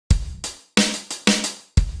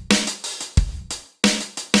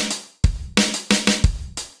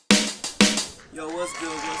Yo, what's good?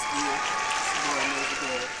 What's good? It's your boy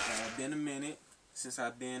Amazerbeta. Been a minute since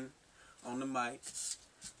I've been on the mic.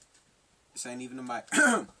 This ain't even the mic.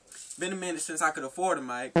 Been a minute since I could afford a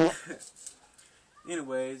mic.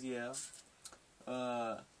 Anyways, yeah.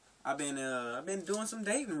 I've been doing some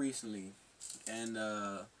dating recently, and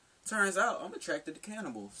turns out I'm attracted to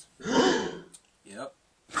cannibals. Yep.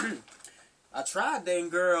 I tried dating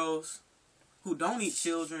girls who don't eat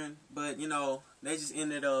children, but you know, they just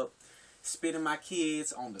ended up spitting my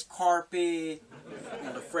kids on the carpet,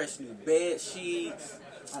 on the fresh new bed sheets,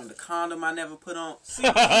 on the condom I never put on. See,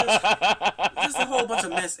 just a whole bunch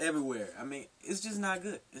of mess everywhere. I mean, it's just not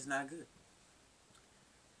good. It's not good.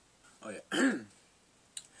 Oh yeah.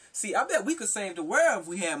 See, I bet we could save the world if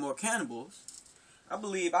we had more cannibals. I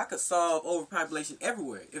believe I could solve overpopulation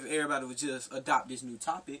everywhere if everybody would just adopt this new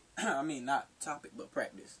topic. I mean, not topic, but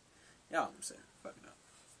practice. Y'all know what I'm saying. Fuck it up.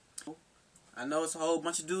 I know it's a whole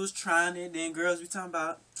bunch of dudes trying it, then girls be talking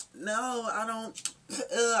about, no, I don't,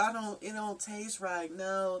 it don't taste right,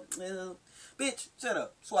 no. Bitch, shut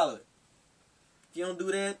up, swallow it. If you don't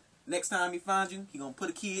do that, next time he finds you, he gonna put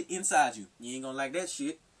a kid inside you. You ain't gonna like that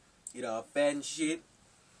shit. Get all fat and shit,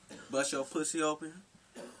 bust your pussy open.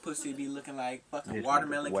 Pussy be looking like fucking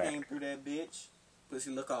watermelon came through that bitch.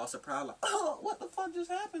 Pussy look all surprised like, oh, what the fuck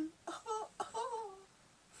just happened?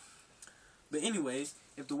 But anyways,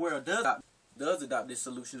 if the world does adopt this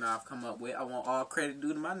solution I've come up with, I want all credit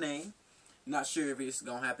due to my name. Not sure if it's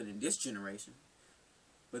gonna happen in this generation,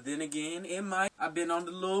 but then again, it might. I've been on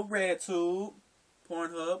the little red tube,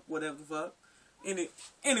 Pornhub, whatever the fuck.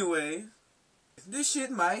 Anyway, this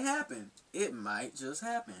shit might happen. It might just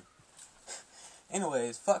happen.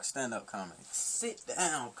 Anyways, fuck stand-up comedy. Sit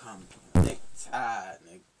down comedy. Nigga tired,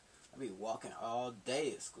 nigga. I be walking all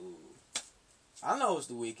day at school. I know it's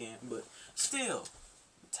the weekend, but still,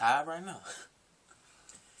 I'm tired right now.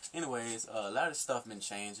 Anyways, a lot of stuff been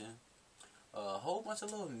changing. A whole bunch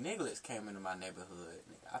of little nigglets came into my neighborhood.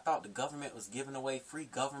 I thought the government was giving away free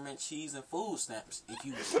government cheese and food stamps if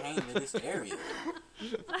you came to this area.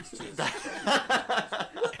 I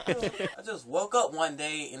just woke up one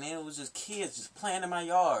day and then it was just kids just playing in my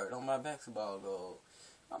yard on my basketball goal.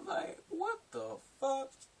 I'm like, what the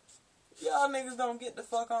fuck? Y'all niggas don't get the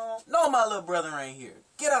fuck on? No, my little brother ain't here.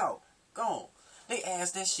 Get out. Go on. They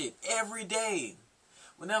ask that shit every day.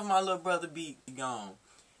 Whenever my little brother be gone.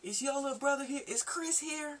 Is your little brother here? Is Chris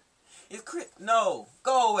here? Is Chris? No.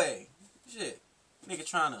 Go away. Shit. Nigga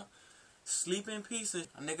trying to sleep in peace. A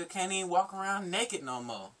nigga can't even walk around naked no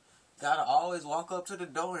more. Gotta always walk up to the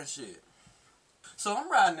door and shit. So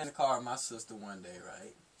I'm riding in the car with my sister one day,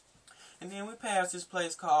 right? And then we passed this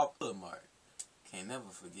place called Foot Mart. Can't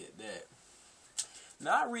never forget that.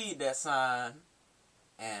 Now I read that sign,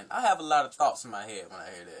 and I have a lot of thoughts in my head when I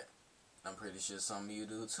hear that. I'm pretty sure some of you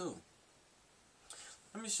do too.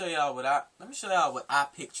 Let me show y'all what I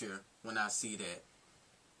picture when I see that.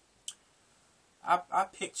 I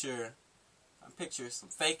picture some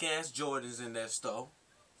fake ass Jordans in that store.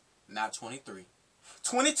 Not 23.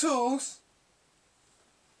 22s.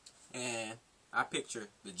 And I picture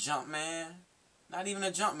the Jumpman. Not even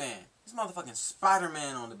a Jumpman. This motherfucking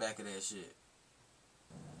Spider-Man on the back of that shit.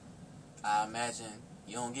 I imagine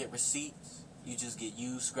you don't get receipts. You just get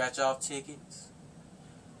used scratch-off tickets.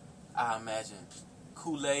 I imagine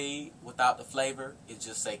Kool-Aid without the flavor. It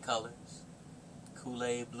just say colors.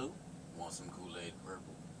 Kool-Aid blue. Want some Kool-Aid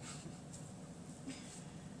purple.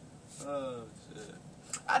 Oh, shit.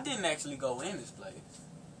 I didn't actually go in this place.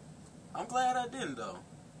 I'm glad I didn't, though.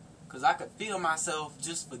 Because I could feel myself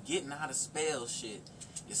just forgetting how to spell shit.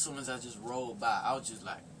 As soon as I just rolled by, I was just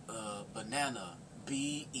like, banana,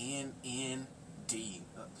 B-N-N-D.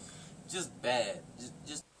 Just bad.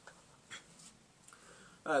 Just.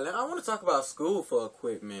 Alright, I want to talk about school for a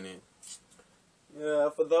quick minute. Yeah,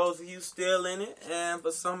 for those of you still in it, and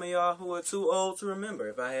for some of y'all who are too old to remember,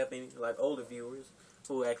 if I have any, like, older viewers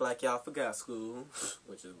who act like y'all forgot school,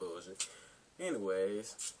 which is bullshit.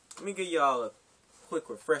 Anyways, let me give y'all a quick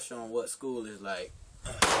refresher on what school is like.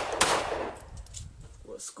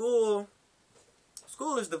 Well, school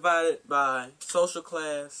is divided by social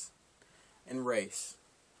class and race.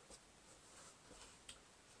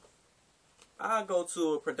 I go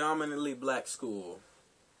to a predominantly black school,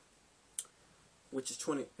 which is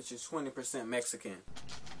 20% Mexican.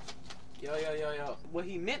 Yo. What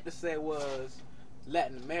he meant to say was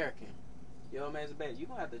Latin American. Yo, man, you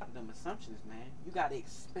gonna have to them assumptions, man. You gotta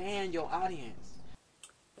expand your audience.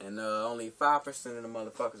 And only 5% of the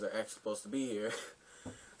motherfuckers are actually supposed to be here.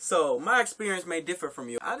 So, my experience may differ from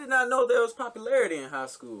you. I did not know there was popularity in high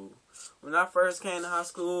school. When I first came to high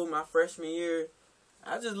school, my freshman year,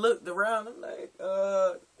 I just looked around and like,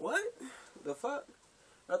 what? The fuck?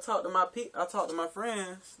 I talked to my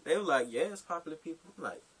friends. They were like, yeah, it's popular people. I'm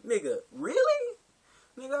like, nigga, really?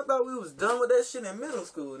 Nigga, I thought we was done with that shit in middle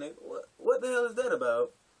school, nigga. What the hell is that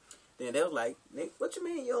about? Then they was like, nigga, what you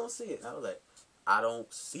mean you don't see it? And I was like, I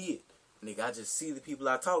don't see it. Nigga, I just see the people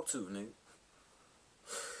I talk to, nigga.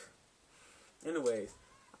 Anyways,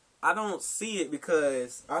 I don't see it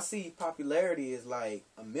because I see popularity as like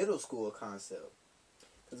a middle school concept.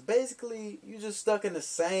 Because basically, you just stuck with the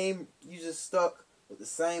same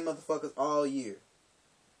motherfuckers all year.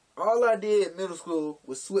 All I did in middle school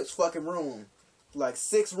was switch fucking rooms. Like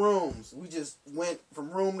 6 rooms. We just went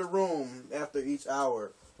from room to room after each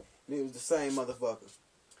hour. And it was the same motherfuckers.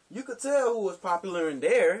 You could tell who was popular in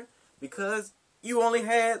there because you only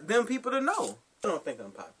had them people to know. I don't think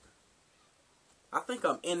I'm popular. I think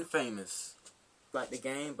I'm infamous. Like the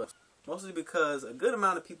game, but mostly because a good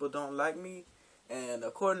amount of people don't like me. And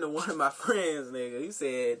according to one of my friends, nigga, he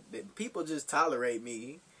said that people just tolerate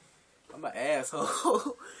me. I'm an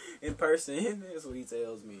asshole in person. That's what he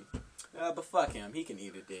tells me. But fuck him. He can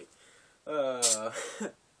eat a dick.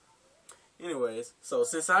 Anyways, so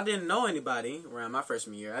since I didn't know anybody around my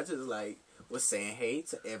freshman year, I just like was saying hey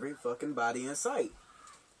to every fucking body in sight.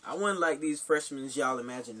 I wasn't like these freshmen y'all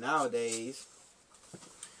imagine nowadays.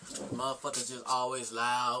 Motherfuckers just always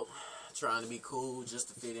loud, trying to be cool just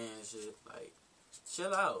to fit in and shit. Like,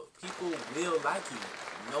 chill out. People will like you.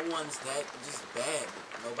 No one's that just bad.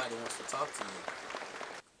 Nobody wants to talk to you.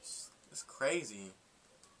 It's crazy.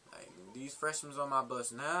 Like, these freshmen on my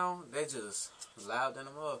bus now, they just loud than a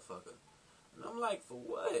motherfucker. And I'm like, for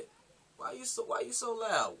what? Why you so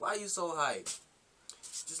loud? Why you so hyped?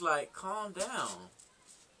 Just like, calm down.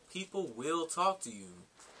 People will talk to you.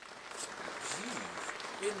 Jeez.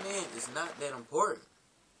 Fitting in is not that important.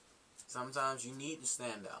 Sometimes you need to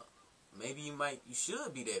stand out. Maybe you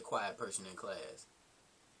should be that quiet person in class.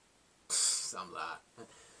 Some lie.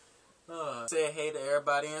 Said hey to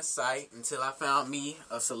everybody in sight until I found me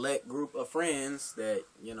a select group of friends that,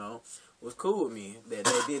 you know, was cool with me. That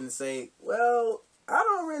they didn't say, well, I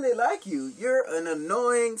don't really like you. You're an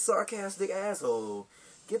annoying, sarcastic asshole.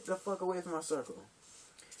 Get the fuck away from my circle.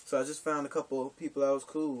 So I just found a couple of people I was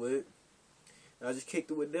cool with. And I just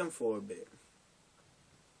kicked it with them for a bit.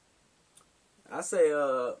 I say,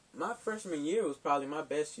 my freshman year was probably my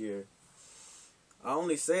best year. I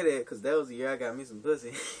only say that because that was the year I got me some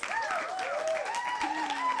pussy.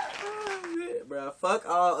 Bro, fuck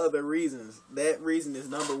all other reasons. That reason is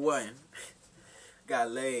number 1.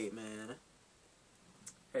 Got laid, man.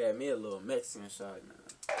 Had me a little Mexican shot, man.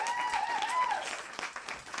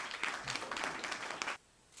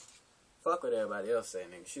 Fuck what everybody else say,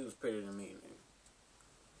 nigga. She was prettier than me, nigga.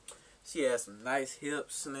 She had some nice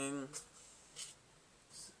hips, nigga.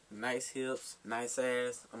 Nice hips, nice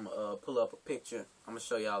ass. I'm gonna pull up a picture. I'm gonna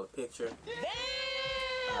show y'all a picture.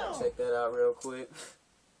 Check that out real quick.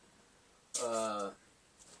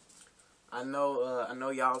 I know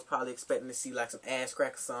y'all was probably expecting to see like some ass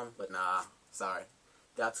crack or something, but nah, sorry.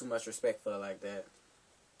 Got too much respect for her like that.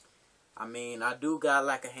 I mean, I do got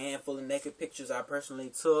like a handful of naked pictures I personally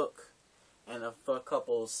took, and for a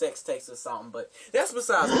couple sex tapes or something, but that's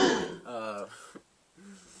besides the point.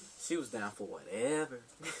 She was down for whatever.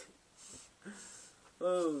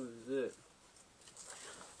 Oh, shit.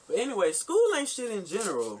 But anyway, school ain't shit in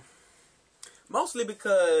general. Mostly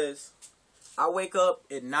because I wake up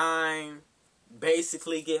at 9,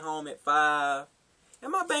 basically get home at 5,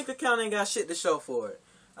 and my bank account ain't got shit to show for it.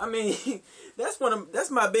 I mean, that's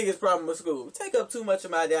my biggest problem with school. It take up too much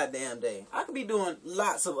of my goddamn day. I could be doing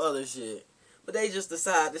lots of other shit, but they just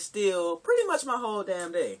decide to steal pretty much my whole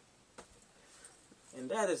damn day. And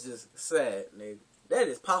that is just sad, nigga. That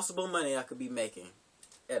is possible money I could be making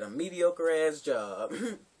at a mediocre ass job.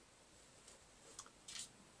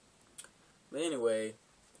 But anyway,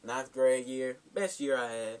 9th grade year, best year I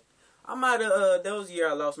had. I might have, that was the year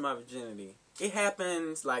I lost my virginity. It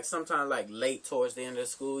happens like sometime like late towards the end of the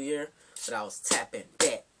school year, but I was tapping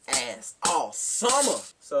that ass all summer.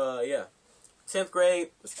 So yeah, 10th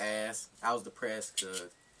grade was ass. I was depressed because,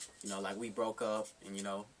 you know, like we broke up and, you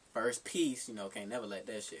know, first piece, you know, can't never let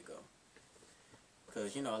that shit go.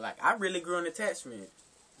 Because, you know, like, I really grew an attachment.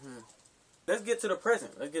 Let's get to the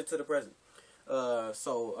present.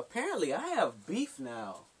 So, apparently, I have beef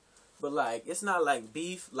now. But, like, it's not like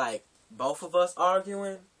beef, like, both of us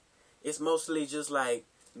arguing. It's mostly just, like,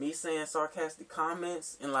 me saying sarcastic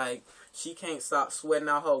comments. And, like, she can't stop sweating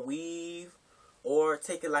out her weave. Or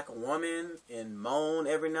take it like a woman and moan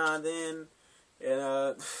every now and then.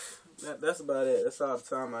 And, that's about it. That's all the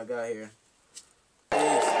time I got here.